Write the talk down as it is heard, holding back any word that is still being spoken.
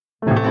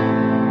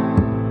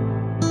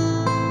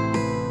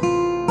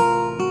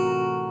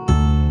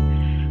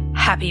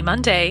Happy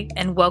Monday,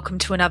 and welcome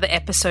to another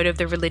episode of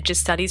the Religious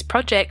Studies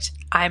Project.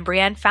 I'm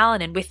Brianne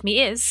Fallon, and with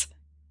me is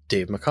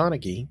Dave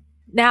McConeghy.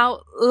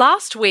 Now,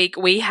 last week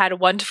we had a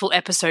wonderful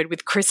episode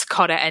with Chris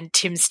Cotter and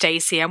Tim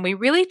Stacey, and we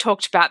really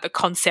talked about the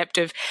concept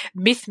of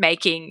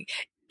myth-making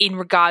in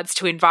regards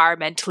to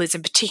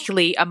environmentalism,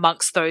 particularly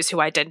amongst those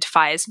who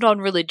identify as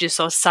non-religious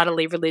or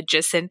subtly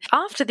religious. And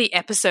after the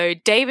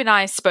episode, Dave and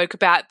I spoke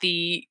about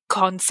the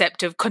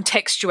concept of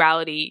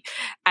contextuality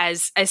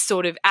as a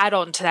sort of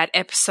add-on to that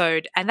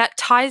episode, and that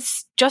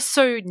ties just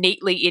so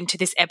neatly into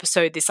this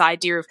episode, this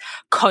idea of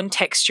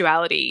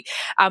contextuality,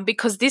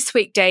 because this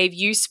week, Dave,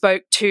 you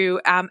spoke to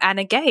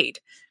Anna Gade.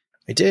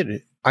 I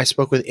did. I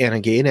spoke with Anna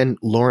Gade, and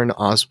Lauren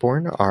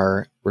Osborne,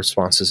 our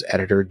responses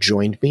editor,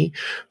 joined me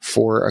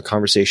for a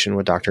conversation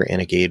with Dr.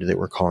 Anna Gade that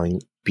we're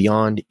calling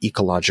Beyond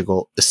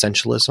Ecological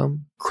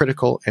Essentialism,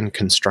 Critical and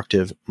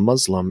Constructive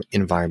Muslim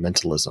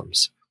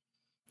Environmentalisms.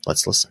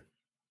 Let's listen.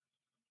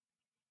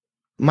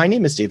 My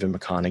name is David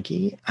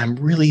McConeghy. I'm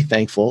really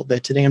thankful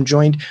that today I'm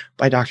joined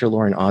by Dr.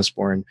 Lauren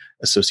Osborne,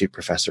 Associate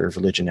Professor of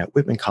Religion at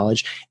Whitman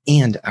College,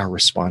 and our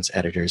response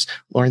editors.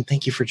 Lauren,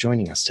 thank you for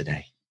joining us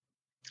today.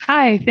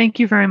 Hi, thank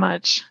you very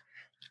much.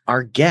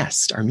 Our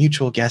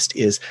mutual guest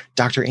is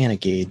Dr. Anna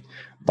Gade,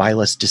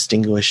 Vilas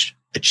Distinguished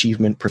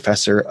Achievement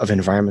Professor of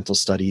Environmental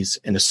Studies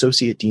and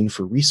Associate Dean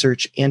for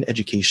Research and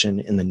Education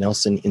in the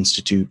Nelson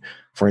Institute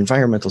for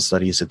Environmental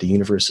Studies at the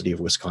University of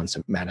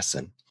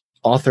Wisconsin-Madison.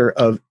 Author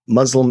of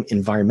Muslim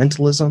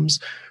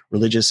Environmentalisms,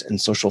 Religious and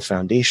Social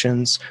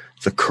Foundations,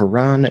 The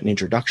Quran, an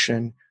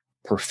Introduction,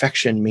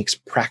 Perfection Makes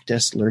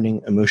Practice,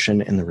 Learning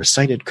Emotion, and the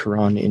Recited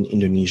Quran in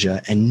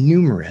Indonesia, and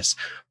numerous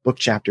book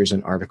chapters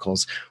and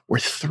articles. We're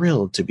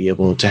thrilled to be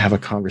able to have a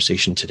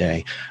conversation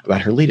today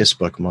about her latest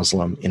book,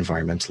 Muslim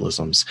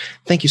Environmentalisms.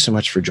 Thank you so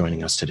much for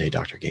joining us today,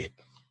 Dr. Gade.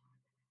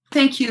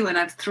 Thank you, and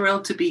I'm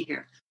thrilled to be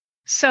here.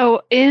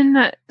 So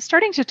in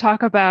starting to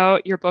talk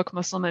about your book,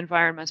 Muslim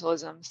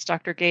Environmentalisms,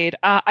 Dr. Gade,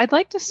 I'd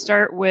like to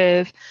start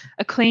with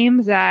a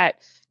claim that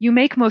you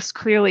make most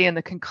clearly in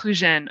the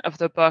conclusion of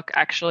the book,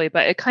 actually,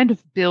 but it kind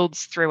of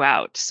builds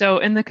throughout. So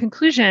in the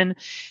conclusion,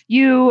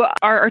 you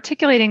are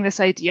articulating this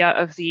idea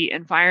of the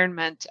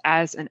environment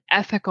as an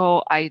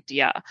ethical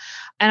idea.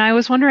 And I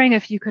was wondering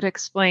if you could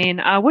explain,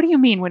 what do you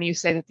mean when you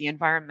say that the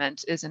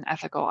environment is an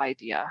ethical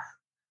idea?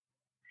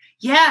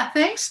 Yeah,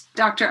 thanks,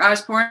 Dr.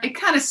 Osborne. It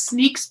kind of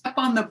sneaks up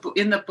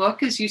in the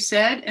book, as you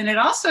said, and it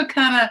also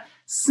kind of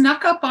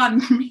snuck up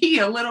on me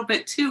a little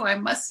bit too, I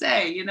must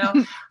say.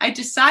 I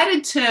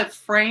decided to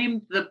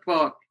frame the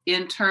book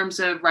in terms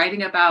of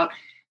writing about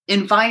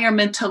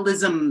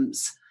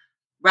environmentalisms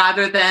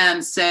rather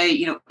than say,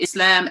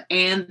 Islam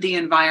and the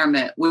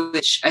environment,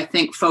 which I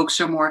think folks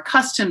are more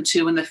accustomed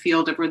to in the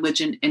field of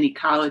religion and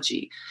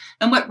ecology.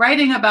 And what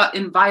writing about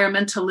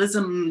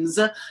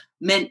environmentalisms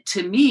meant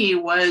to me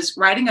was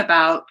writing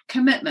about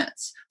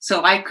commitments.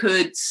 So I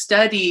could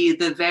study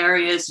the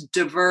various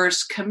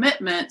diverse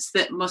commitments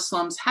that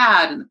Muslims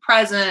had in the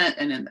present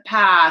and in the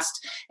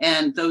past,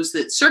 and those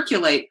that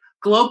circulate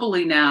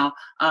globally now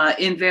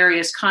in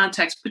various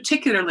contexts,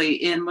 particularly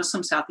in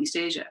Muslim Southeast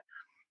Asia.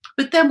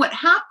 But then what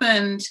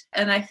happened,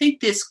 and I think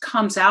this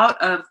comes out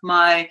of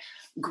my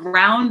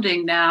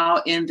grounding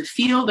now in the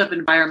field of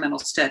environmental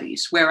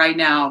studies, where I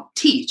now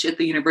teach at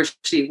the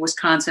University of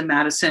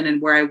Wisconsin-Madison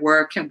and where I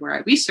work and where I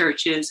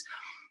research, is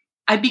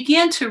I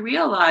began to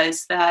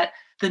realize that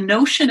the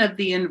notion of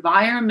the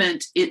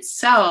environment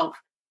itself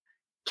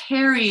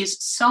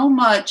carries so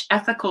much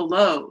ethical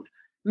load,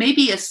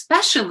 maybe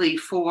especially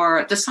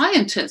for the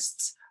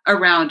scientists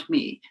around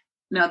me.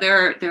 Now,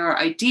 there are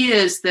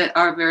ideas that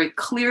are very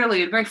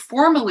clearly and very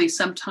formally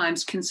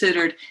sometimes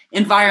considered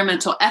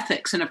environmental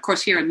ethics. And of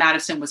course, here in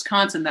Madison,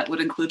 Wisconsin, that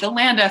would include the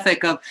land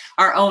ethic of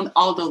our own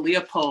Aldo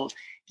Leopold.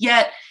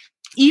 Yet,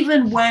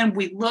 even when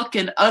we look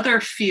in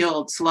other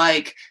fields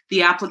like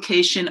the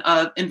application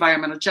of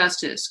environmental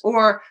justice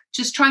or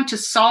just trying to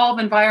solve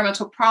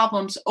environmental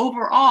problems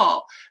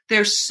overall,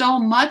 there's so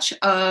much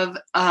of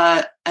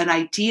an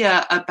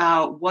idea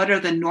about what are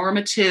the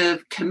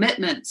normative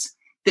commitments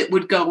that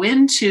would go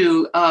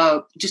into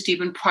just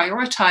even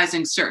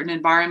prioritizing certain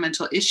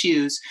environmental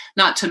issues,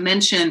 not to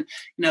mention,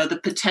 the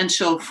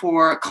potential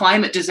for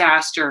climate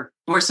disaster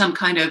or some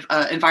kind of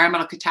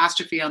environmental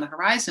catastrophe on the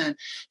horizon,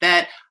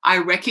 that I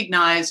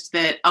recognized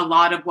that a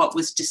lot of what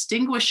was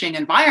distinguishing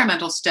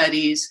environmental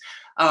studies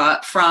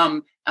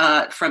from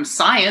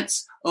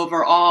science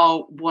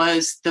overall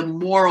was the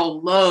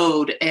moral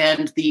load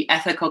and the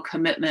ethical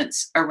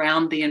commitments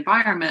around the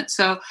environment.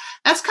 So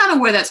that's kind of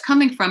where that's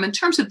coming from. In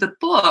terms of the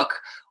book,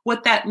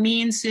 what that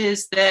means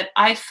is that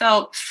I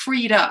felt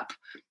freed up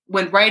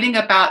when writing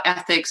about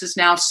ethics, as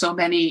now so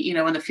many,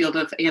 in the field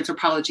of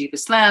anthropology of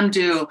Islam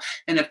do,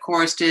 and of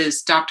course,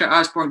 as Dr.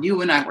 Osborne,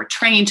 you and I were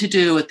trained to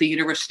do at the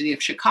University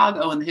of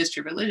Chicago in the history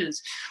of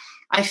religions.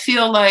 I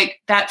feel like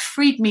that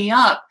freed me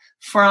up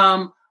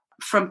from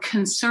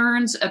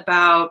concerns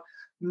about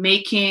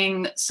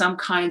making some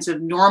kinds of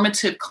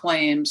normative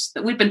claims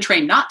that we've been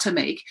trained not to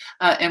make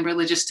in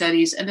religious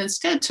studies, and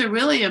instead to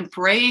really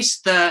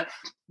embrace the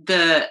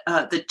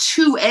the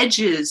two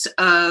edges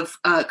of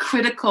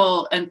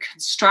critical and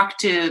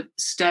constructive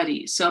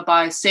studies. So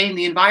by saying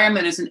the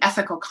environment is an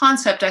ethical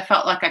concept, I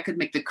felt like I could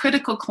make the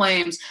critical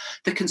claims,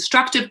 the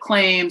constructive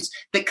claims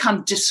that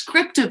come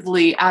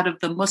descriptively out of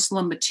the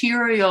Muslim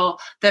material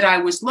that I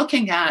was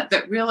looking at,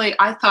 that really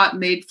I thought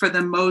made for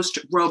the most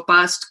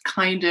robust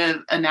kind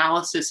of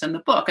analysis in the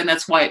book. And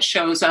that's why it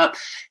shows up,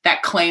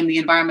 that claim the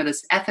environment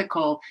is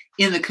ethical,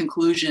 in the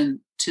conclusion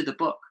to the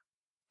book.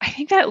 I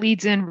think that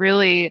leads in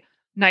really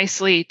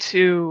nicely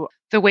to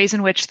the ways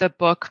in which the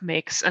book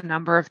makes a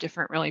number of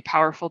different really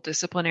powerful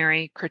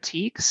disciplinary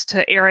critiques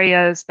to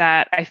areas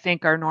that I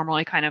think are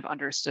normally kind of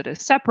understood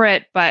as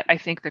separate, but I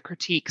think the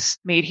critiques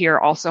made here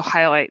also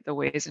highlight the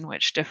ways in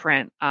which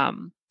different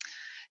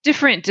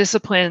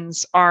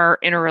disciplines are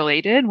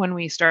interrelated when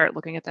we start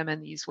looking at them in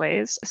these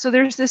ways. So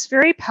there's this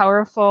very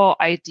powerful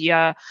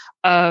idea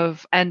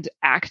of, and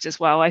act as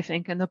well, I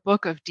think, in the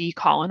book of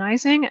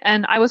decolonizing.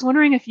 And I was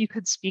wondering if you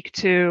could speak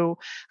to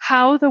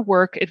how the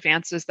work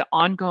advances the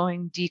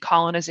ongoing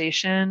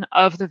decolonization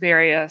of the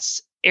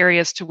various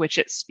areas to which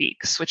it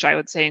speaks, which I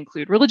would say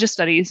include religious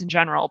studies in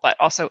general, but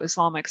also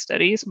Islamic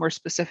studies more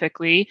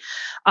specifically,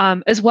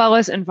 as well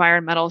as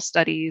environmental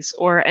studies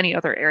or any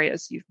other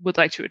areas you would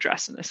like to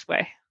address in this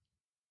way.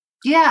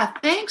 Yeah,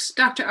 thanks,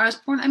 Dr.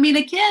 Osborne. I mean,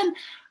 again,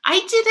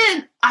 I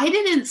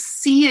didn't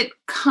see it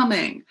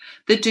coming,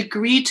 the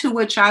degree to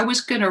which I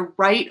was going to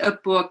write a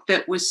book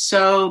that was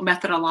so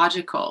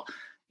methodological.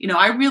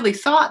 I really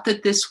thought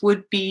that this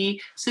would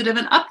be sort of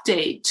an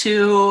update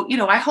to,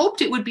 I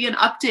hoped it would be an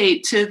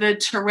update to the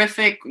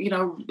terrific,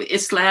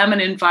 Islam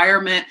and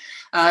environment,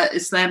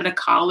 Islam and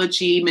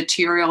ecology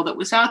material that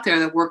was out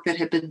there, the work that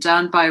had been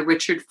done by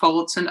Richard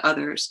Foltz and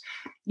others.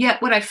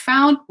 Yet what I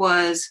found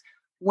was,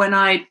 when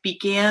I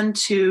began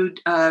to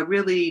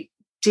really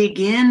dig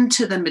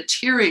into the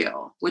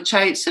material, which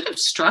I sort of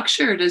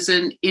structured as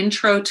an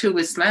intro to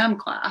Islam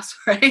class,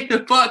 right? The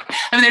book,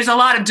 I mean, there's a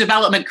lot of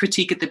development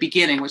critique at the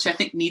beginning, which I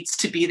think needs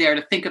to be there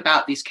to think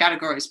about these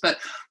categories. But,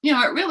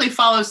 it really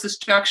follows the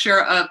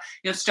structure of,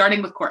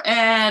 starting with Quran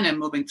and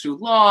moving through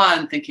law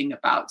and thinking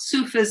about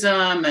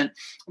Sufism and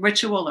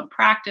ritual and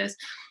practice.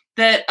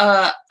 That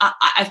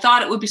I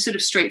thought it would be sort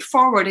of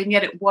straightforward, and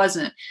yet it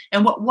wasn't.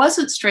 And what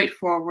wasn't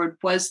straightforward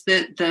was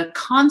that the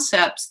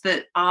concepts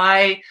that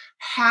I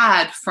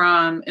had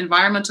from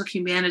environmental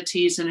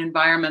humanities and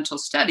environmental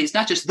studies,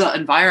 not just the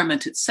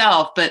environment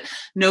itself, but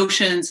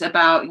notions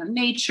about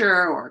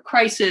nature or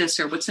crisis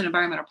or what's an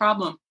environmental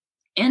problem,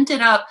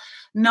 ended up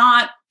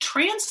not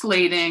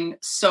translating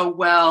so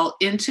well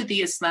into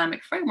the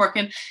Islamic framework.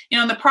 And,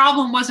 the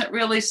problem wasn't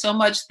really so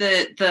much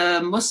that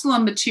the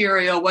Muslim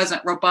material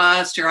wasn't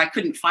robust or I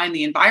couldn't find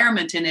the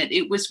environment in it.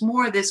 It was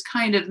more this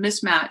kind of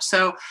mismatch.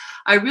 So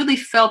I really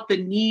felt the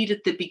need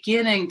at the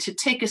beginning to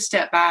take a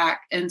step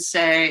back and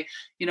say,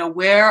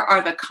 where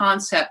are the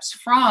concepts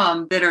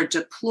from that are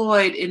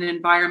deployed in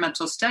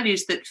environmental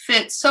studies that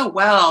fit so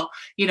well,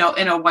 in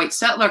a white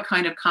settler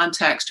kind of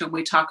context when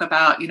we talk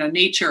about,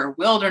 nature or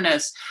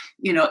wilderness,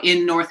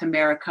 in North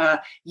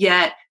America,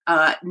 yet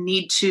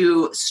need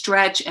to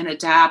stretch and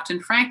adapt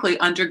and frankly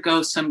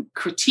undergo some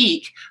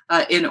critique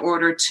in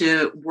order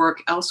to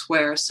work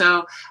elsewhere.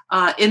 So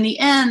in the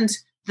end,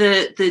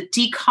 the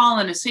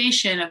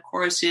decolonization, of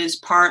course, is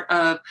part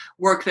of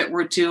work that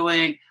we're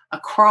doing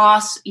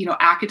across,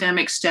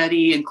 academic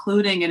study,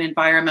 including in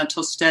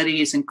environmental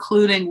studies,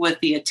 including with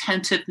the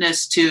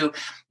attentiveness to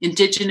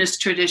indigenous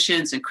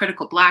traditions and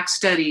critical Black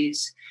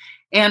studies.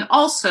 And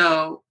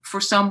also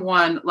for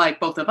someone like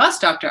both of us,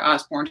 Dr.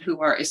 Osborne, who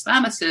are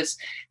Islamicists,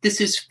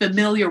 this is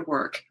familiar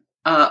work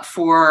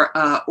for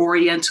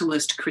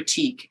Orientalist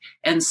critique.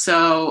 And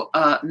so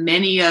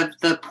many of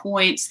the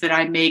points that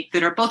I make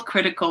that are both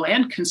critical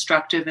and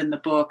constructive in the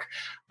book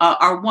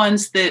are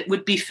ones that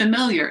would be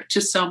familiar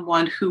to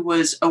someone who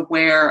was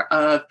aware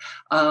of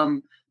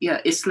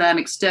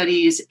Islamic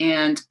studies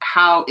and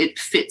how it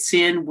fits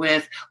in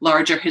with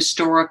larger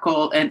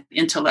historical and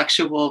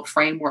intellectual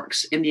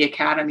frameworks in the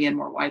academy and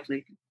more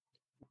widely.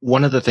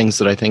 One of the things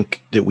that I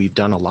think that we've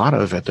done a lot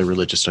of at the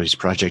Religious Studies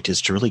Project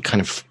is to really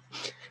kind of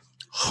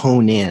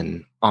hone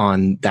in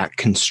on that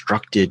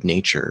constructed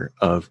nature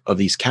of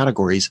these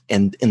categories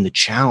and the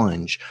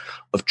challenge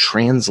of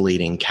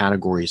translating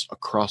categories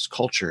across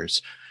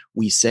cultures.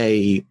 We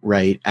say,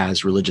 right,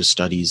 as religious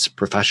studies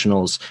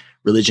professionals,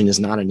 religion is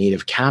not a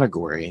native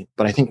category.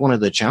 But I think one of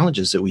the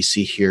challenges that we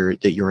see here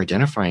that you're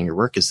identifying in your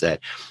work is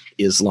that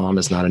Islam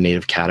is not a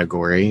native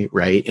category,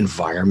 right?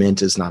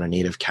 Environment is not a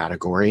native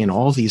category. And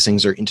all these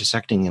things are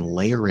intersecting and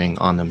layering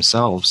on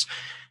themselves.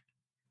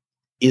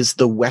 Is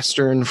the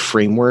Western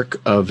framework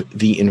of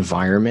the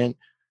environment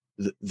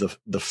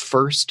the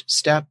first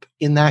step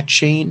in that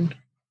chain?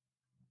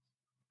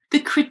 The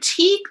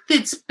critique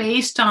that's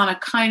based on a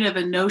kind of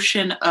a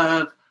notion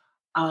of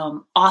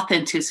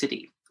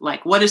authenticity,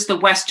 like what is the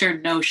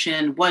Western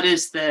notion? What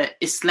is the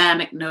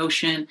Islamic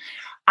notion?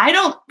 I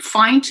don't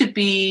find to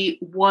be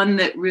one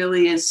that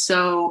really is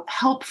so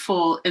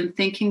helpful in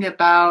thinking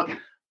about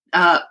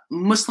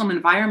Muslim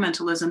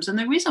environmentalisms. And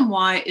the reason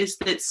why is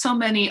that so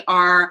many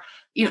are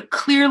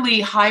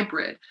clearly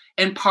hybrid.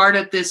 And part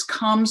of this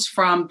comes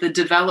from the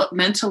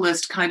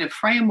developmentalist kind of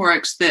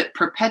frameworks that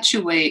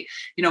perpetuate,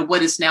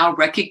 what is now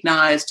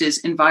recognized as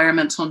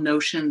environmental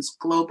notions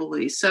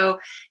globally. So,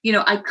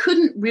 I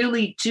couldn't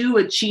really do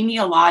a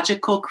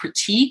genealogical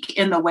critique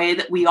in the way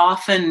that we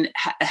often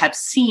have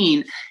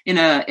seen in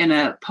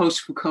a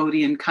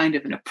post-Foucauldian kind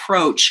of an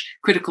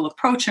critical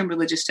approach in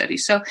religious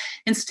studies. So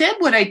instead,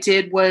 what I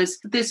did was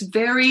this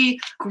very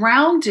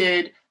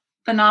grounded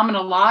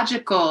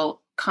phenomenological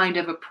kind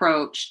of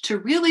approach to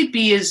really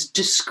be as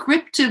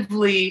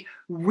descriptively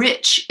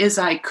rich as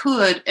I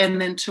could, and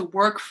then to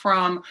work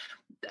from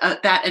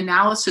that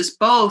analysis,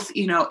 both,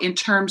 in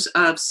terms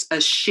of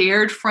a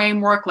shared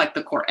framework like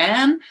the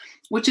Quran,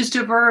 which is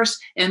diverse,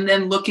 and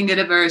then looking at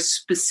a very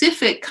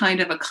specific kind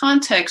of a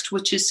context,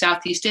 which is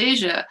Southeast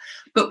Asia,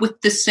 but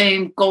with the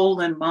same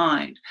goal in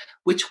mind,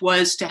 which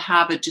was to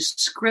have a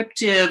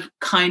descriptive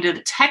kind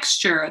of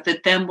texture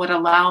that then would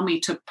allow me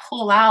to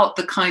pull out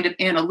the kind of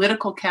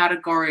analytical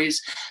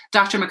categories,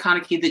 Dr.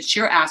 McConeghy, that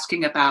you're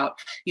asking about,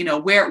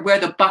 where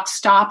the buck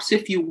stops,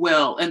 if you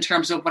will, in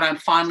terms of what I'm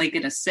finally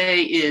going to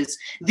say is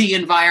the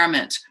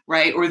environment,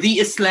 right? Or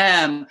the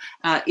Islam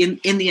in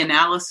the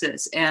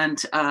analysis.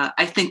 And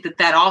I think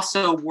that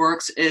also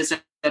works as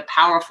a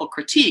powerful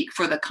critique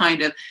for the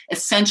kind of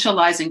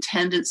essentializing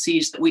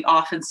tendencies that we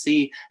often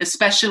see,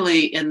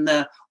 especially in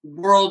the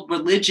world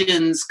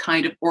religions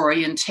kind of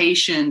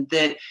orientation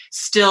that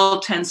still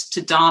tends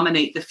to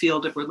dominate the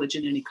field of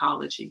religion and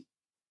ecology.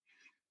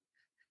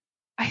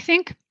 I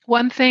think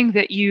one thing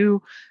that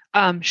you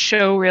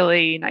show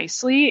really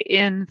nicely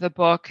in the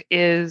book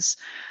is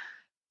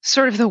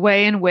sort of the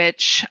way in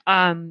which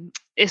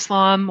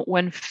Islam,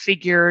 when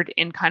figured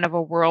in kind of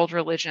a world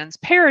religions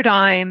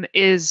paradigm,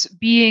 is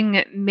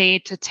being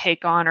made to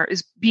take on, or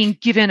is being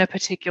given a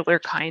particular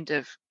kind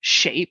of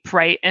shape,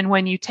 right? And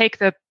when you take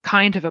the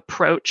kind of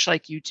approach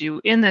like you do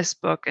in this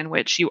book, in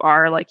which you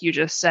are, like you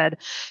just said,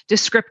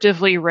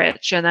 descriptively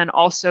rich, and then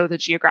also the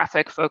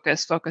geographic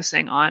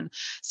focusing on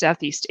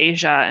Southeast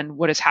Asia and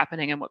what is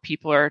happening and what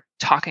people are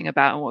talking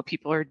about and what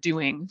people are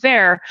doing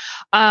there,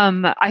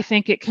 I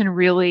think it can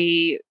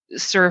really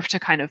serve to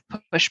kind of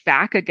push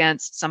back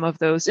against some of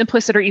those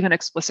implicit or even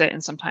explicit,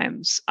 and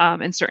sometimes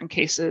in certain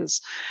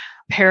cases,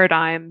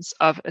 paradigms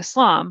of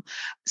Islam.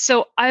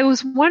 So I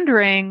was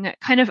wondering,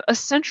 kind of a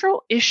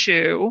central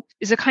issue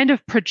is a kind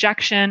of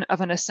projection of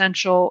an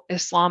essential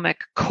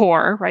Islamic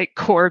core, right?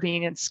 Core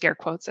being in scare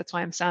quotes. That's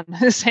why I'm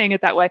saying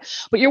it that way.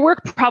 But your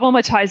work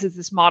problematizes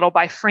this model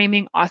by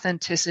framing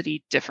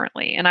authenticity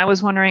differently. And I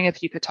was wondering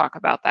if you could talk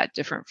about that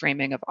different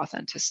framing of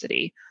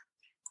authenticity.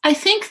 I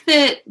think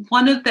that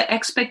one of the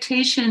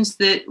expectations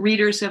that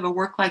readers of a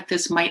work like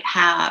this might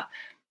have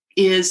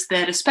is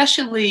that,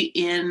 especially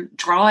in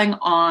drawing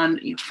on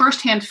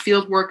firsthand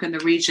field work in the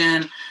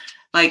region,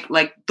 like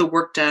the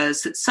work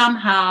does, that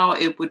somehow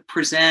it would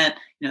present,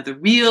 the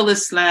real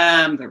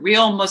Islam, the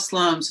real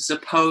Muslims, as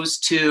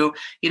opposed to,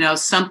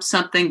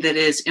 something that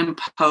is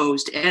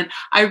imposed. And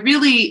I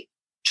really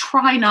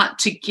try not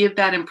to give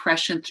that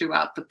impression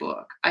throughout the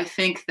book. I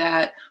think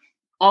that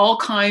all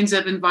kinds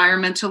of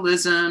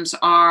environmentalisms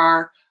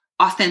are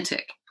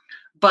authentic.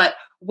 But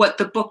what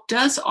the book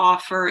does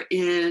offer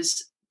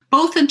is,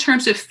 both in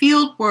terms of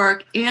field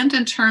work and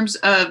in terms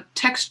of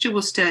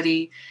textual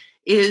study,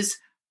 is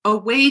a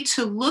way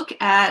to look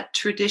at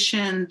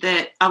tradition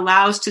that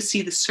allows to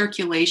see the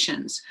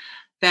circulations.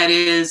 That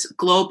is,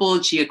 global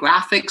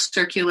geographic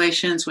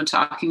circulations when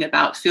talking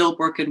about field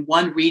work in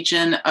one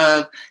region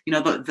of,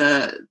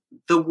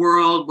 the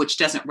world, which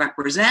doesn't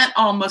represent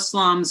all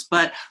Muslims,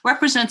 but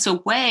represents a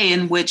way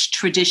in which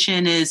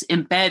tradition is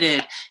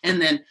embedded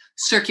and then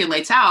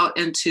circulates out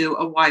into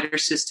a wider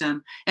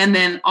system. And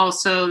then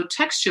also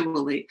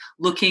textually,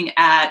 looking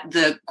at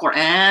the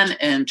Quran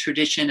and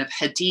tradition of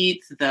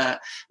Hadith, the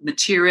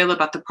material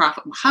about the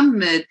Prophet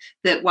Muhammad,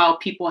 that while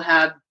people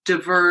have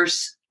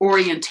diverse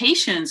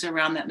orientations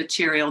around that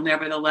material,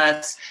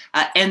 nevertheless,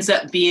 ends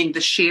up being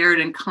the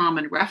shared and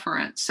common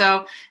reference.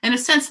 So in a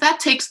sense, that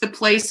takes the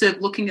place of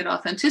looking at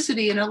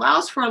authenticity and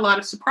allows for a lot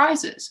of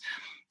surprises.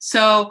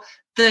 So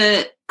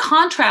the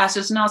contrast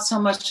is not so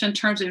much in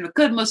terms of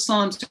good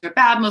Muslims or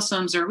bad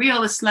Muslims, or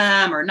real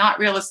Islam or not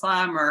real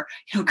Islam, or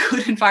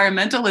good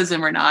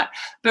environmentalism or not,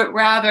 but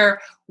rather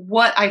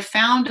what I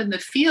found in the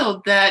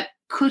field that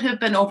could have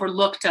been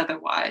overlooked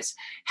otherwise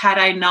had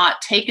I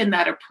not taken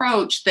that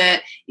approach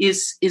that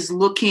is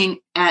looking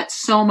at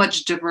so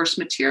much diverse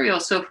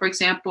material. So, for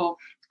example,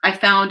 I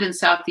found in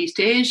Southeast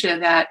Asia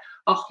that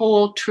a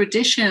whole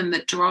tradition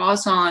that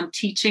draws on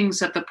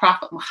teachings of the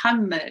Prophet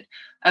Muhammad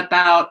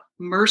about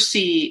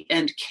mercy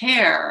and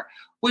care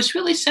was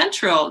really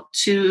central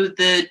to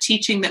the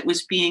teaching that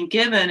was being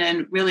given,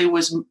 and really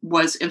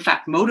was in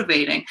fact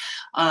motivating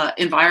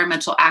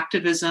environmental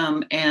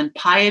activism and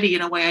piety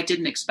in a way I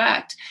didn't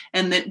expect,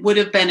 and that would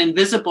have been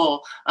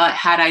invisible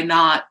had I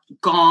not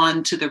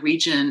gone to the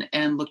region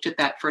and looked at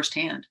that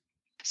firsthand.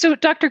 So,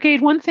 Dr.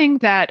 Gade, one thing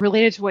that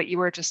related to what you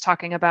were just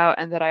talking about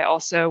and that I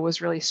also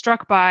was really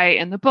struck by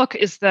in the book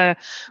is the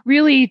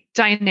really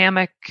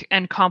dynamic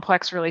and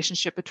complex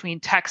relationship between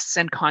texts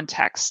and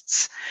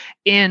contexts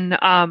in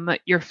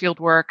your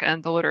fieldwork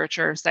and the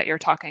literatures that you're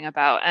talking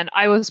about. And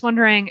I was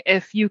wondering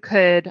if you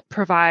could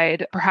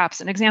provide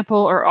perhaps an example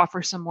or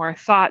offer some more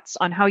thoughts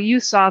on how you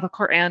saw the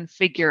Quran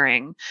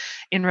figuring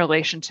in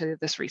relation to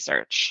this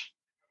research.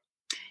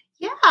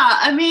 Yeah,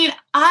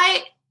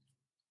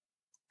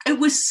 it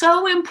was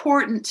so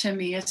important to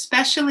me,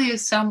 especially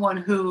as someone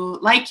who,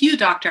 like you,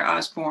 Dr.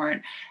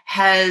 Osborne,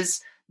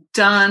 has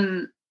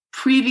done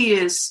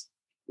previous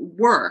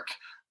work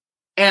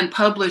and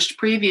published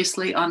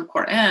previously on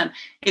Quran.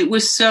 It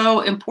was so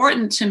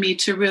important to me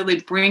to really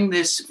bring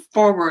this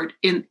forward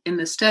in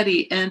the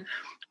study. And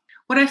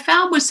what I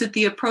found was that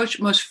the approach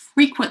most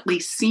frequently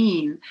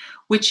seen,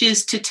 which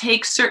is to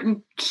take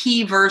certain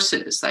key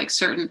verses, like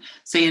certain,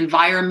 say,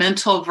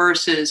 environmental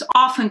verses,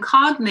 often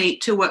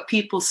cognate to what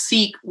people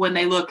seek when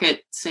they look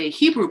at, say,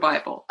 Hebrew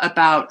Bible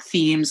about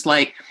themes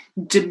like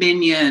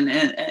dominion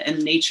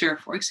and nature,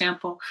 for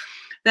example,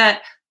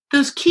 that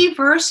those key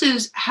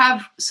verses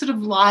have sort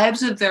of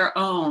lives of their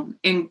own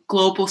in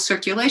global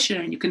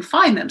circulation, and you can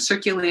find them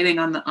circulating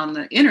on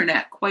the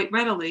internet quite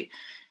readily.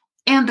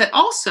 And that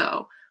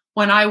also,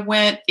 when I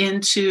went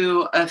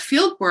into a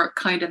fieldwork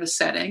kind of a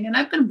setting, and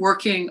I've been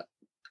working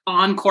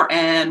on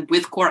Quran,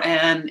 with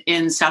Quran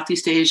in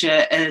Southeast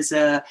Asia as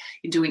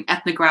doing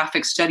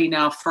ethnographic study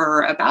now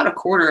for about a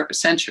quarter of a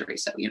century.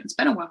 So, it's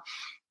been a while.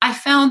 I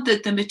found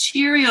that the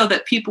material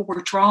that people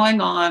were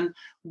drawing on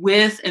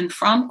with and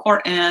from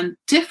Quran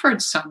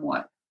differed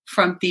somewhat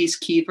from these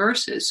key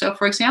verses. So,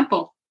 for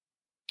example,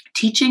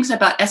 teachings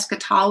about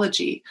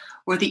eschatology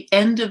or the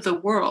end of the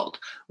world,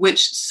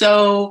 which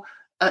so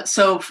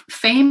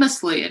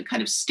famously and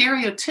kind of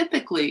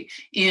stereotypically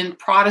in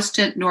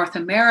Protestant North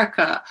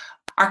America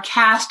are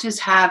cast as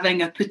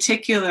having a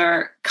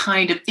particular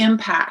kind of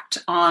impact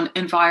on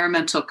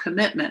environmental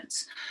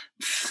commitments,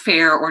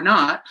 fair or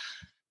not,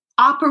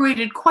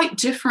 operated quite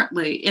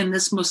differently in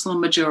this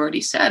Muslim majority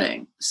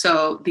setting.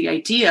 So the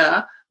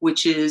idea,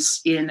 which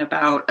is in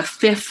about a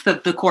fifth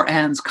of the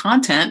Quran's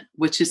content,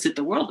 which is that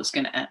the world is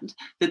going to end,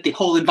 that the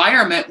whole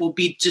environment will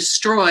be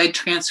destroyed,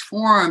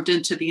 transformed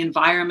into the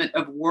environment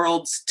of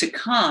worlds to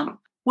come,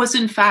 was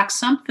in fact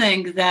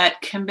something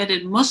that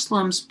committed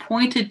Muslims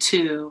pointed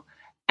to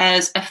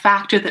as a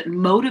factor that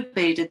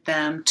motivated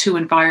them to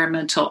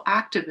environmental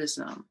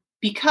activism,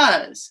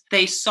 because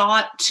they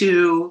sought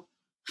to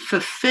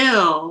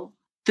fulfill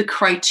the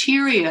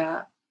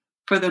criteria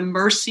for the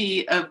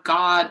mercy of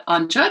God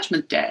on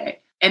Judgment Day,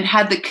 and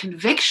had the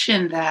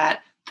conviction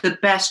that the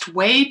best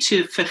way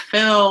to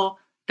fulfill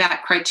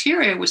that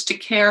criteria was to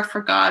care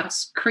for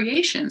God's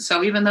creation.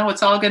 So even though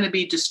it's all going to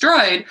be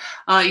destroyed,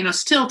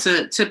 still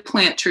to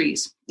plant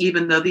trees,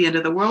 even though the end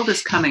of the world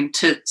is coming,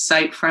 to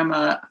cite from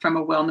a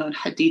well-known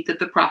hadith of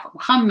the Prophet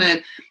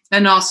Muhammad,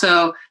 and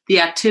also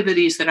the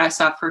activities that I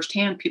saw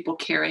firsthand people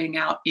carrying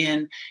out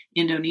in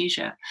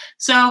Indonesia.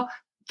 So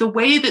the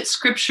way that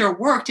scripture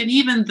worked, and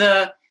even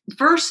the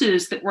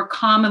verses that were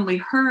commonly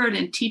heard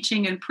in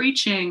teaching and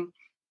preaching,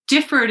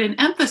 differed in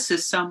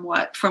emphasis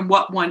somewhat from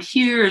what one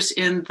hears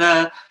in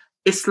the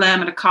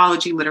Islam and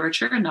ecology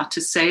literature. Not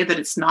to say that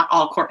it's not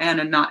all Quran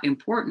and not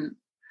important,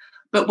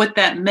 but what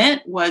that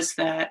meant was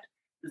that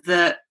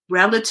the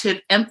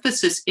relative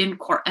emphasis in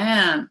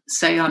Quran,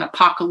 say on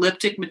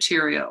apocalyptic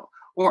material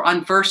or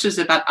on verses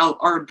about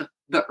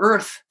the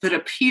earth that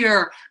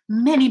appear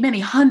many, many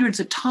hundreds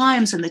of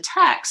times in the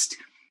text,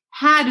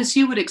 had, as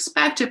you would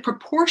expect, a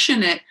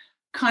proportionate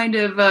kind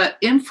of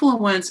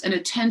influence and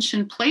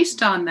attention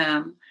placed on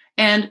them,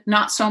 and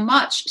not so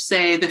much,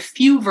 say, the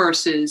few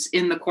verses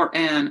in the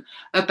Quran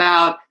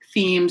about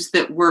themes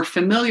that we're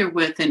familiar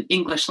with in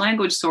English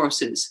language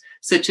sources,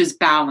 such as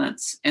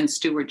balance and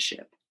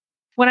stewardship.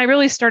 When I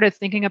really started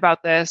thinking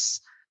about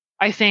this,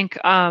 I think,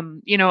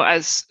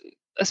 as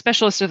a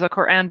specialist of the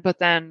Quran, but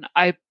then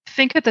I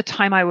think at the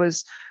time I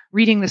was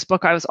reading this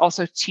book, I was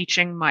also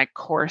teaching my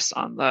course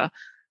on the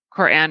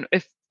Quran.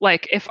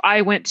 If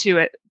I went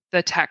to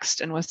the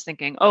text and was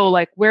thinking,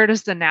 where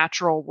does the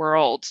natural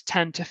world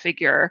tend to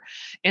figure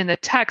in the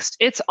text?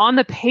 It's on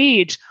the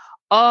page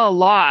a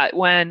lot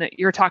when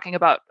you're talking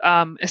about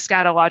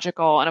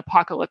eschatological and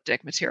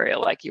apocalyptic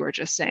material, like you were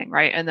just saying,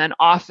 right? And then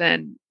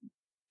often,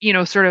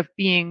 sort of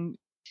being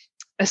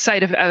a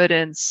site of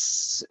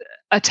evidence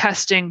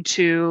attesting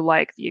to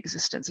like the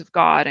existence of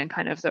God and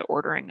kind of the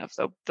ordering of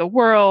the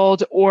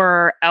world,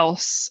 or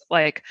else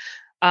like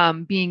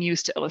being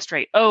used to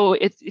illustrate,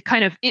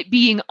 it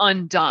being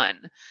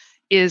undone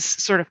is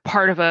sort of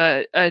part of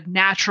a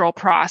natural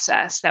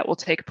process that will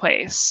take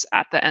place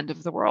at the end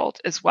of the world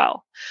as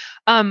well.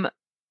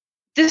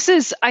 This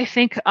is, I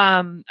think,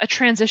 a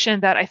transition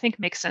that I think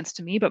makes sense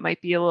to me, but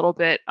might be a little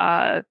bit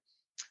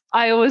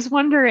I was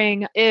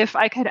wondering if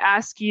I could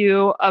ask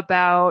you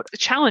about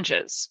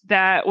challenges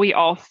that we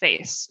all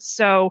face.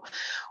 So,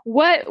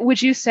 what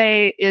would you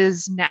say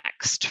is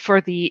next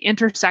for the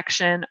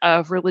intersection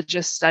of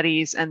religious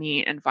studies and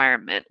the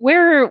environment?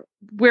 Where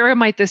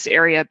might this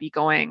area be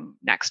going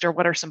next, or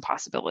what are some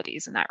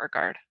possibilities in that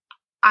regard?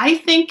 I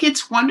think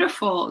it's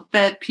wonderful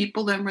that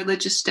people in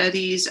religious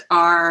studies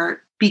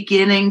are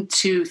beginning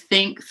to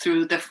think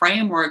through the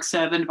frameworks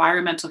of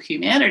environmental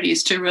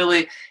humanities to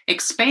really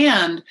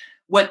expand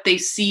what they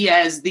see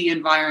as the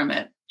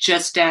environment,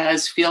 just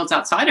as fields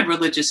outside of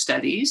religious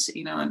studies,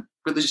 and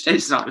religious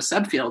studies is not a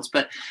subfields,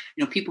 but,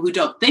 people who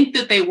don't think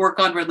that they work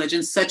on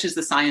religion, such as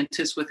the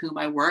scientists with whom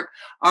I work,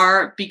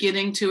 are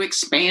beginning to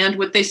expand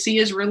what they see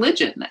as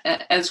religion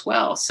as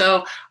well.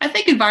 So I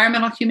think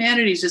environmental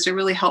humanities is a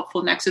really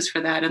helpful nexus for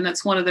that. And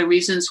that's one of the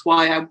reasons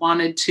why I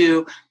wanted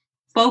to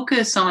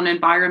focus on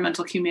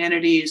environmental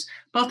humanities,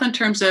 both in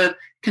terms of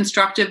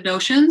constructive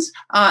notions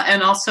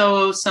and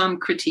also some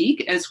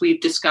critique, as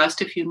we've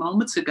discussed a few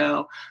moments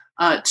ago,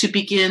 to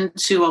begin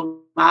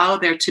to allow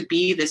there to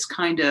be this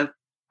kind of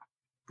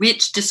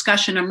rich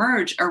discussion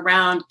emerge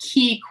around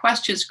key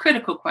questions,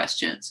 critical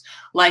questions,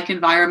 like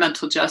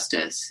environmental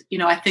justice.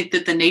 I think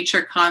that the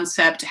nature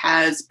concept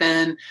has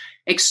been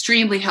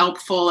extremely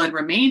helpful and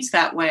remains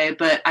that way,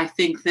 but I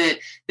think that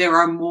there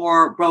are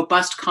more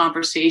robust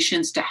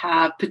conversations to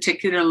have,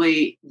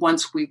 particularly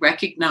once we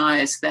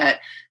recognize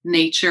that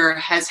nature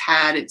has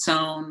had its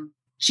own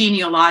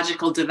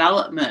genealogical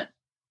development,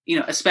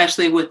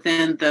 especially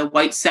within the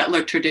white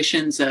settler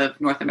traditions of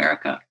North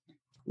America.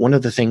 One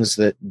of the things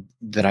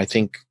that I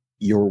think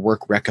your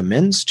work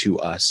recommends to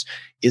us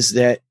is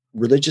that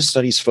religious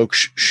studies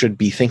folks should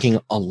be thinking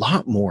a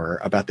lot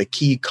more about the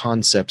key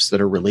concepts that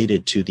are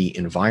related to the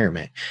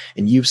environment.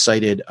 And you've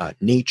cited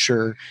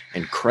nature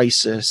and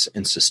crisis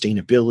and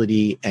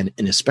sustainability and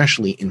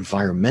especially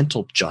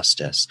environmental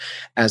justice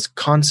as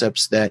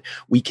concepts that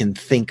we can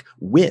think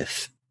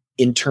with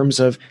in terms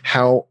of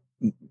how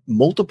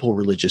multiple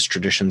religious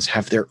traditions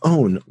have their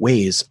own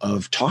ways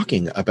of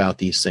talking about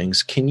these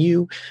things. Can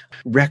you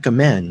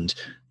recommend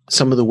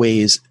some of the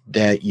ways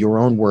that your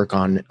own work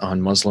on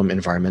Muslim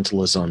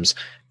environmentalisms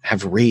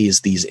have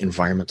raised these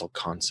environmental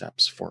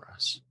concepts for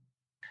us?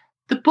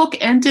 The book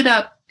ended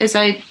up, as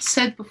I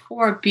said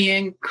before,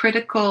 being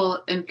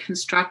critical and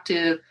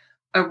constructive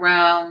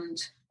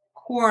around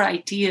core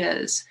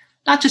ideas,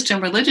 not just in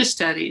religious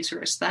studies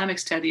or Islamic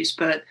studies,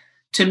 but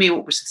to me,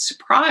 what was a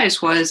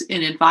surprise was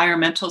in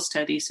environmental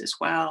studies as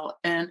well.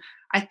 And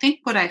I think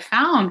what I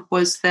found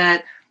was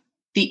that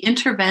the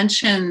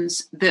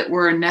interventions that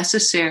were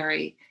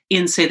necessary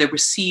in, say, the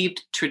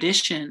received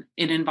tradition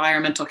in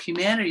environmental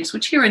humanities,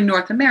 which here in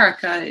North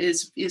America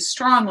is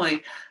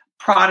strongly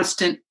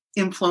Protestant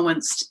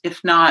influenced,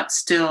 if not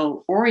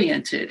still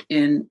oriented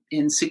in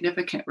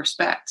significant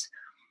respects,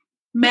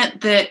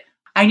 meant that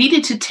I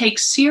needed to take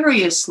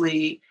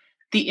seriously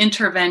the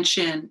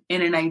intervention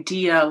in an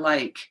idea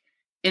like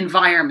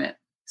environment,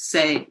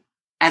 say,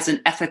 as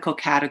an ethical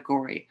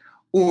category,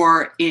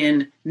 or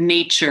in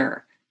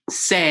nature,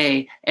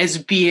 say, as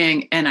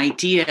being an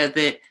idea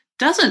that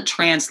doesn't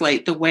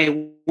translate the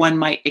way one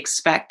might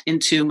expect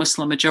into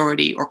Muslim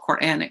majority or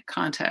Quranic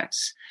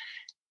contexts,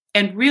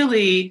 and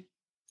really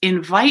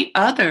invite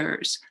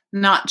others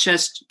not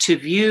just to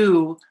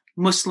view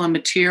Muslim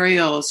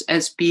materials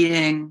as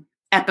being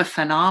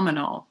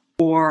epiphenomenal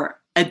or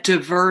a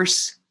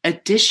diverse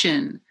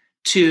addition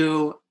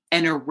to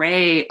an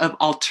array of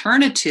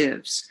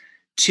alternatives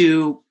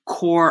to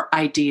core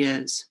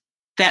ideas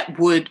that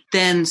would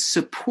then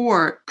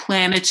support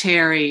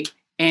planetary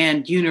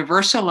and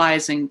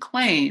universalizing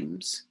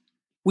claims,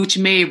 which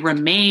may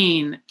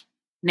remain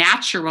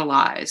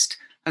naturalized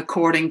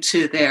according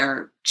to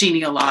their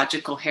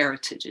genealogical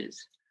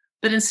heritages,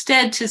 but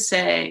instead to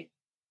say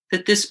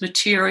that this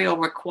material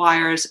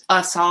requires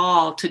us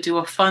all to do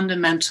a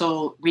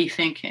fundamental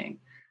rethinking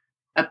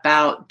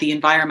about the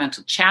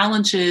environmental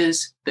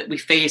challenges that we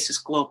face as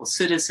global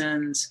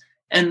citizens,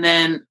 and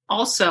then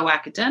also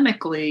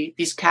academically,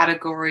 these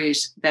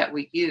categories that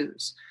we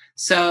use.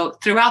 So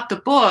throughout the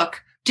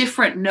book,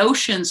 different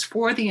notions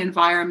for the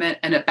environment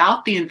and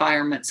about the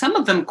environment, some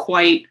of them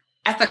quite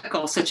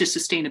ethical, such as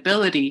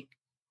sustainability,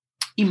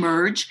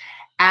 emerge,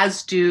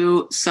 as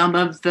do some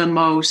of the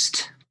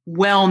most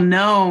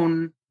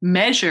well-known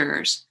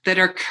measures that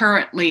are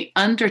currently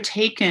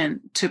undertaken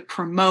to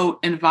promote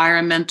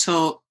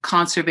environmental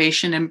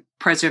conservation and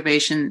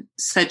preservation,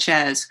 such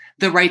as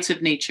the rights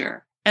of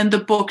nature. And the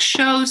book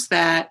shows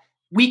that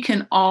we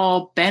can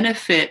all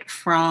benefit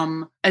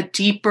from a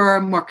deeper,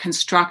 more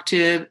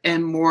constructive,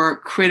 and more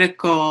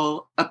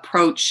critical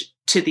approach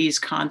to these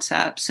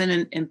concepts.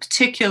 And in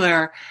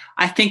particular,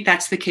 I think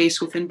that's the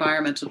case with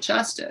environmental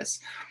justice.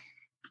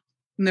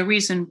 And the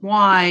reason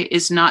why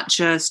is not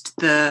just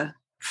the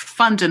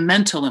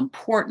fundamental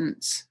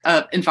importance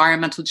of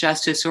environmental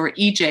justice, or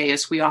EJ,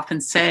 as we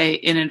often say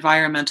in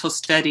environmental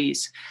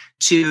studies,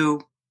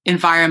 to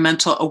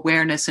environmental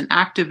awareness and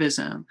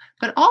activism,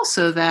 but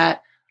also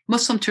that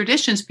Muslim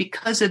traditions,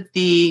 because of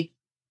the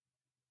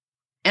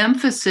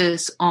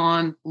emphasis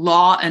on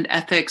law and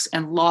ethics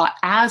and law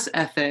as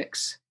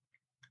ethics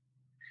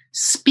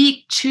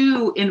speak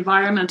to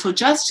environmental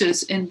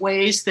justice in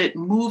ways that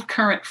move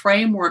current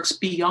frameworks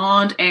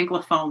beyond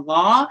Anglophone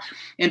law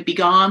and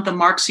beyond the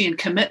Marxian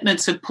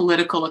commitments of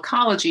political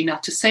ecology.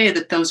 Not to say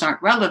that those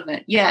aren't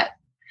relevant, yet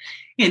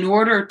in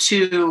order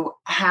to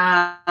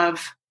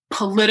have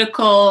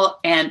political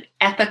and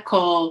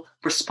ethical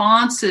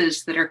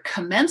responses that are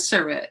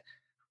commensurate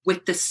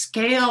with the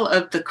scale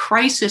of the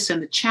crisis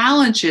and the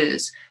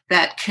challenges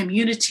that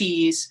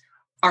communities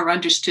are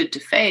understood to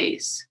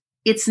face,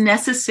 it's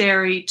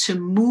necessary to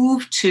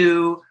move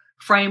to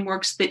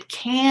frameworks that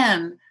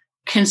can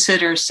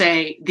consider,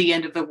 say, the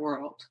end of the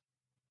world,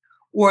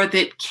 or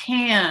that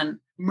can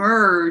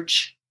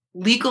merge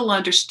legal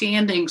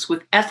understandings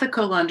with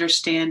ethical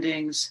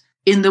understandings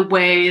in the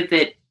way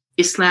that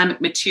Islamic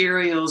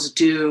materials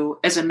do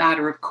as a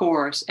matter of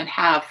course and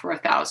have for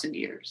 1,000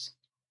 years.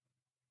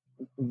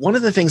 One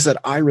of the things that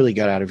I really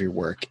got out of your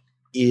work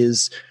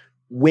is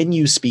when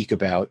you speak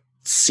about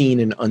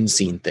seen and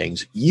unseen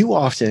things, you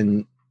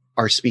often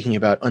are speaking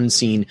about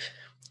unseen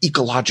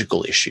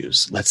ecological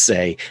issues. Let's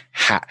say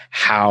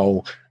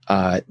how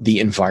the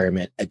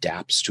environment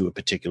adapts to a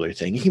particular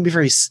thing. It can be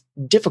very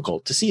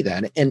difficult to see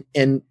that.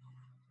 And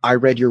I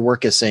read your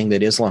work as saying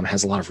that Islam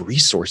has a lot of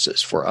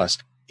resources for us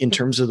in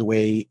terms of the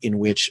way in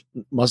which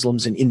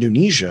Muslims in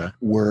Indonesia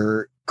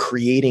were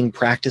creating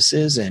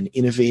practices and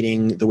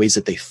innovating the ways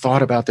that they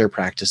thought about their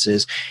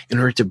practices in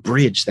order to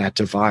bridge that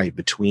divide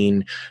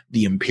between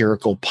the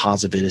empirical,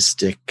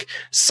 positivistic,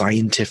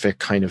 scientific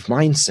kind of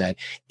mindset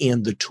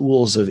and the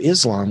tools of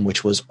Islam,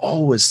 which was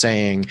always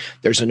saying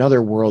there's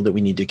another world that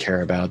we need to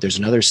care about. There's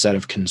another set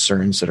of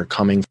concerns that are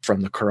coming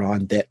from the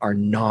Quran that are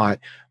not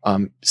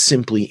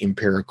simply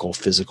empirical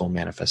physical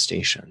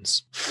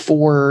manifestations.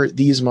 For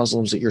these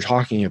Muslims that you're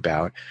talking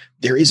about,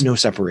 there is no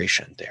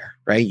separation there,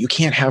 right? You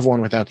can't have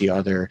one without the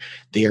other.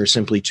 They are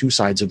simply two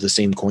sides of the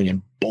same coin,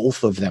 and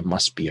both of them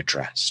must be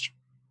addressed.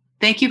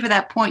 Thank you for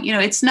that point.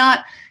 It's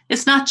not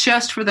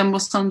just for the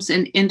Muslims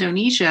in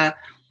Indonesia,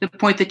 the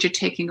point that you're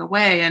taking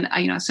away. And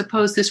I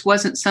suppose this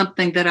wasn't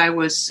something that I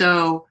was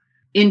so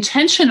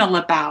intentional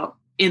about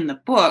in the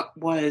book,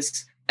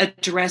 was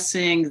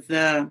addressing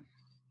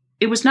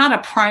it was not a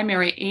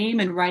primary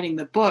aim in writing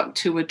the book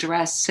to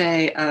address,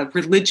 say, a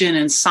religion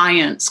and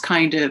science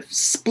kind of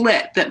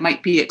split that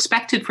might be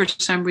expected for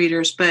some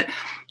readers. But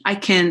I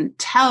can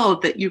tell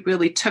that you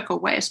really took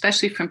away,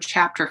 especially from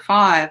chapter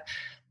 5,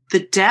 the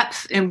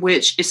depth in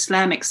which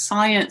Islamic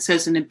science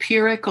as an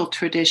empirical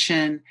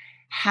tradition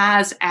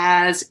has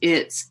as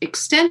its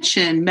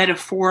extension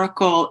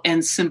metaphorical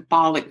and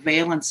symbolic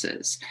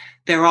valences.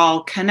 They're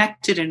all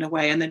connected in a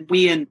way. And then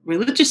we in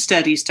religious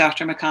studies,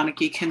 Dr.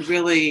 McConeghy, can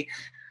really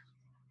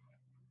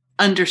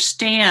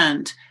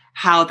understand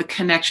how the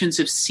connections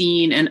of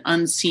seen and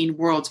unseen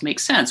worlds make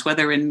sense,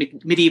 whether in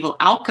medieval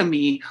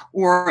alchemy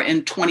or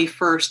in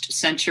 21st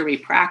century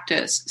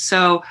practice.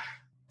 So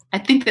I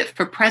think that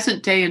for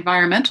present day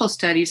environmental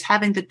studies,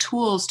 having the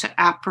tools to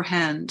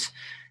apprehend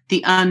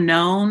the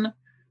unknown,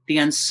 the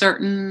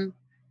uncertain,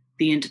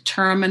 the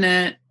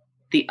indeterminate,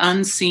 the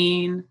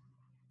unseen,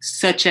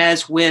 such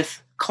as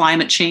with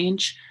climate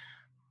change,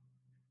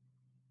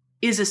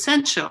 is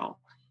essential.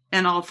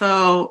 And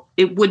although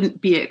it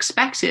wouldn't be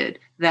expected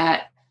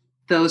that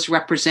those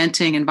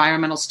representing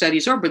environmental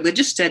studies or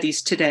religious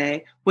studies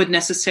today would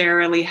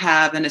necessarily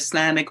have an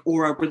Islamic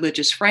or a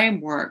religious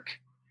framework,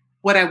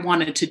 what I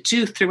wanted to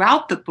do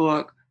throughout the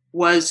book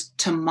was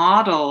to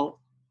model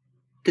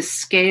the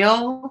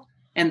scale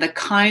and the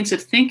kinds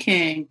of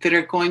thinking that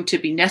are going to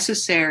be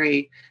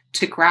necessary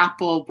to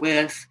grapple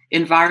with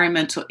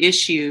environmental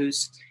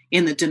issues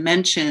in the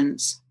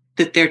dimensions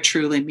that they're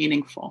truly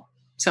meaningful.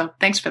 So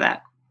thanks for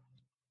that.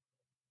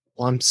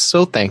 Well, I'm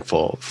so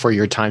thankful for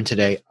your time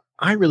today.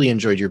 I really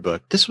enjoyed your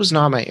book. This was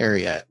not my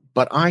area,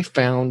 but I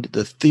found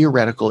the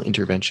theoretical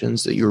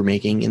interventions that you were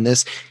making in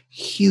this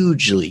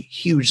hugely,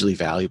 hugely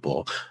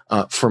valuable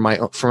for my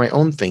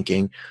own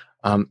thinking.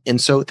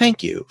 And so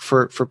thank you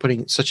for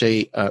putting such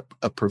a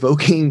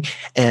provoking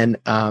and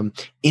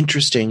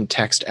interesting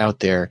text out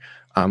there.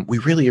 We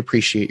really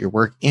appreciate your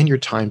work and your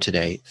time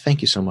today.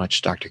 Thank you so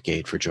much, Dr.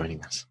 Gade, for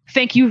joining us.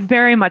 Thank you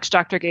very much,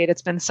 Dr. Gade.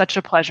 It's been such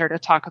a pleasure to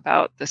talk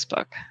about this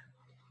book.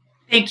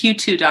 Thank you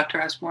too,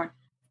 Dr. Osborne.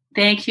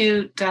 Thank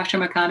you, Dr.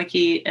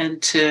 McConeghy,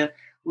 and to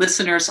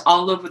listeners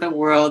all over the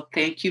world,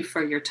 thank you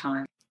for your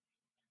time.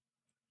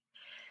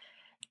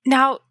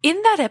 Now,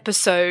 in that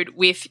episode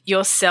with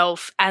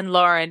yourself and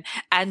Lauren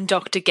and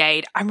Dr.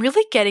 Gade, I'm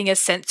really getting a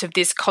sense of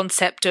this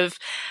concept of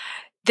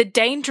the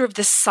danger of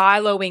the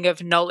siloing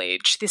of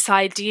knowledge, this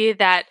idea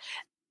that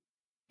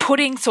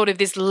putting sort of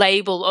this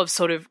label of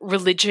sort of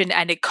religion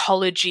and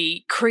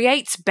ecology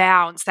creates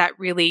bounds that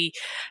really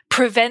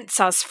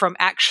prevents us from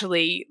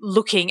actually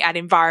looking at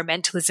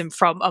environmentalism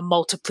from a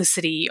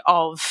multiplicity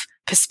of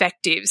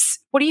perspectives.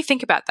 What do you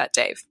think about that,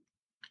 Dave?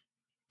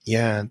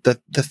 Yeah,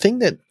 the thing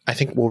that I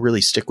think will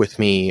really stick with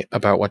me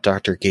about what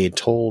Dr. Gade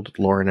told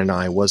Lauren and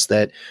I was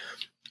that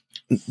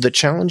the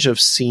challenge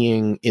of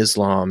seeing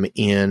Islam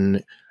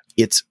in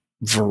its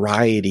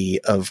variety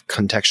of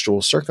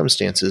contextual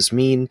circumstances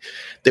mean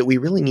that we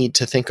really need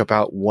to think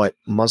about what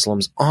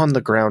Muslims on the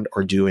ground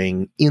are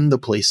doing in the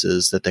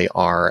places that they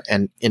are,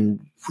 and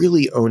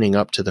really owning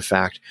up to the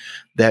fact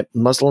that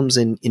Muslims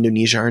in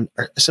Indonesia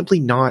are simply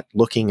not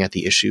looking at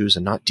the issues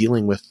and not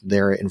dealing with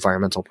their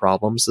environmental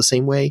problems the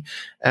same way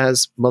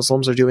as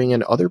Muslims are doing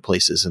in other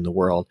places in the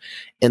world.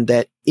 And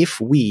that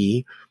if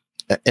we,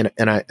 and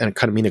I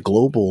kind of mean a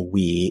global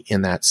we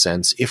in that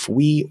sense, if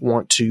we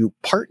want to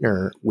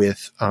partner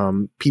with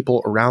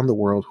people around the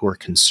world who are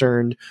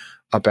concerned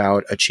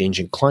about a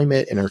changing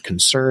climate and are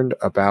concerned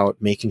about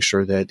making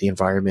sure that the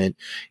environment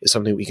is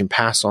something we can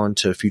pass on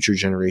to future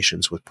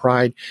generations with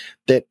pride,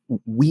 that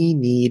we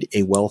need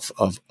a wealth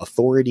of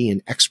authority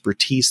and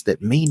expertise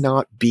that may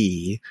not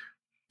be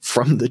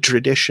from the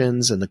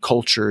traditions and the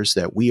cultures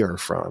that we are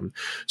from.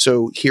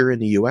 So here in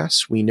the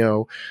US, we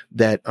know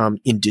that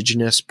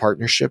indigenous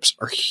partnerships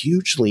are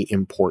hugely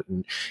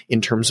important in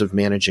terms of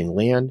managing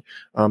land.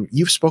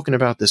 You've spoken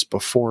about this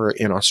before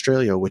in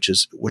Australia, which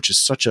is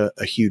such a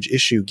huge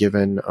issue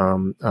given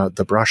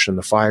the brush and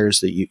the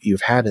fires that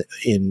you've had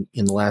in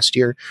the last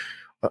year.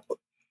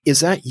 Is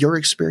that your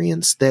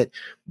experience, that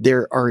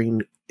there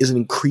is an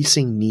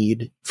increasing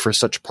need for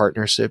such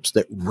partnerships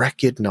that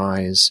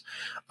recognize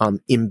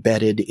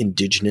embedded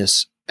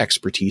indigenous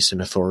expertise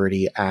and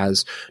authority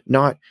as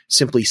not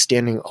simply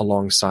standing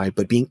alongside,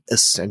 but being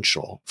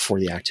essential for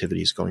the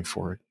activities going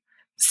forward?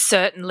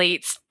 Certainly,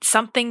 it's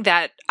something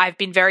that I've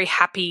been very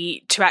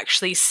happy to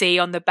actually see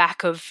on the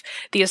back of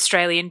the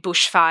Australian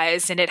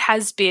bushfires, and it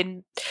has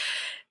been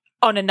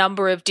on a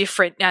number of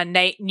different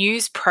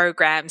news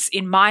programs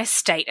in my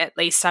state, at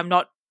least. I'm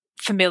not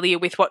familiar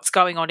with what's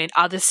going on in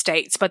other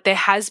states, but there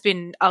has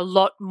been a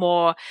lot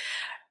more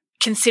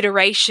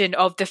consideration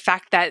of the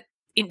fact that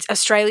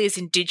Australia's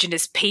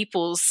Indigenous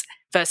peoples,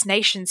 First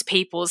Nations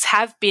peoples,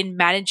 have been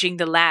managing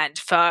the land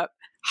for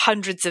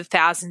hundreds of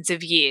thousands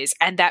of years,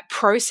 and that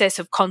process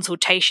of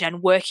consultation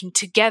and working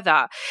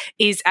together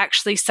is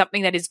actually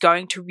something that is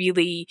going to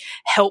really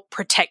help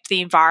protect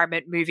the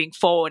environment moving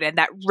forward. And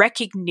that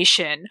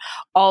recognition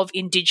of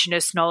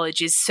Indigenous knowledge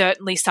is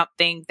certainly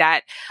something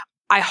that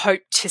I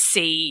hope to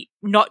see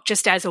not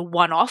just as a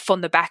one-off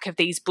on the back of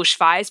these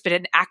bushfires, but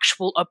an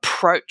actual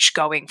approach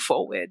going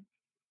forward.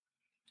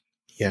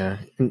 Yeah,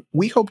 and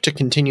we hope to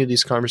continue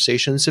these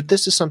conversations. If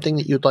this is something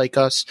that you'd like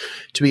us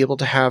to be able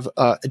to have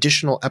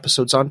additional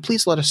episodes on,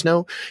 please let us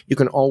know. You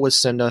can always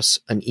send us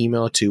an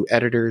email to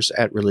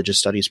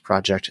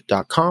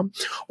editors@religiousstudiesproject.com,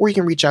 or you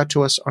can reach out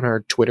to us on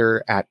our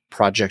Twitter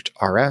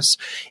 @ProjectRS.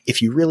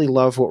 If you really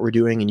love what we're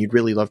doing and you'd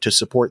really love to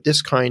support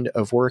this kind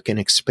of work and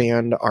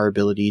expand our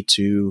ability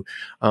to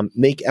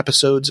make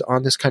episodes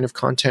on this kind of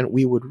content,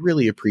 we would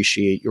really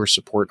appreciate your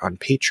support on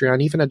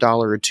Patreon. Even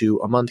 $1 or $2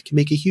 a month can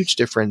make a huge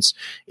difference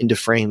in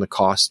defraying the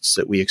costs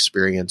that we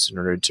experience in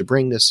order to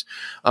bring this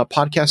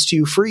podcast to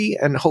you free,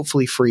 and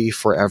hopefully free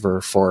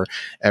forever for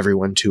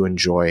everyone to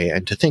enjoy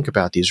and to think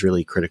about these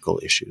really critical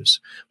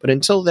issues. But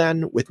until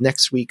then, with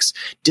next week's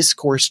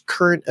Discourse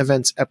Current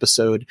Events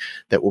episode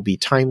that will be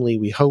timely,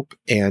 we hope,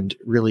 and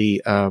really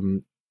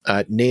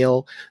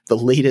nail the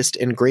latest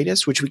and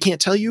greatest, which we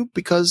can't tell you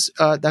because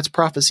that's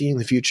prophecy in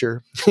the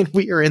future and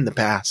we are in the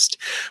past.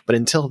 But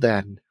until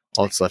then,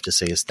 all that's left to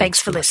say is thanks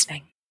for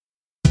listening.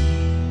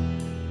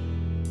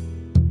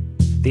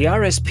 The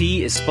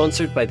RSP is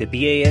sponsored by the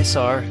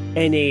BASR,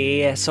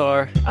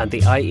 NAASR and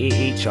the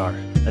IAHR,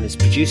 and is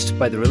produced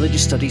by the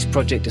Religious Studies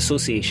Project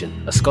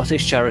Association, a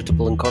Scottish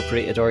charitable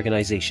incorporated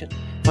organisation.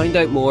 Find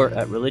out more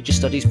at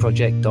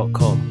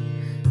religiousstudiesproject.com.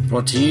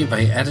 Brought to you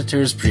by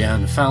editors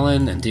Brianne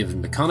Fallon and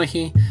David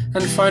McConeghy,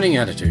 and founding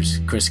editors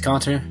Chris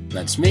Cotter,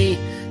 that's me,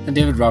 and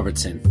David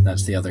Robertson,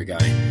 that's the other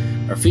guy.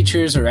 Our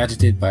features are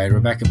edited by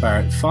Rebecca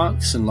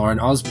Barrett-Fox and Lauren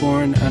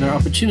Osborne, and our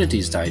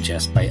Opportunities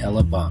Digest by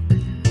Ella Buck.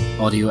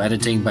 Audio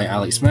editing by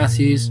Alex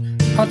Matthews,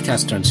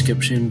 podcast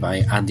transcription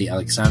by Andy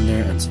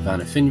Alexander and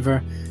Savannah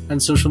Finver,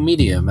 and social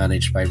media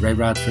managed by Ray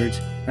Radford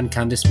and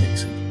Candice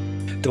Mixon.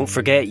 Don't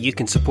forget you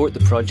can support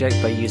the project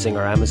by using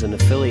our Amazon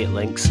affiliate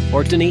links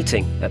or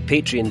donating at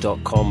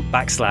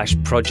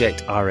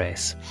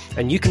patreon.com/projectrs.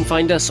 And you can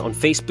find us on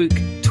Facebook,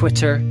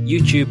 Twitter,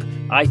 YouTube,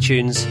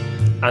 iTunes,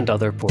 and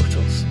other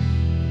portals.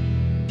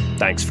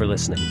 Thanks for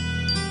listening.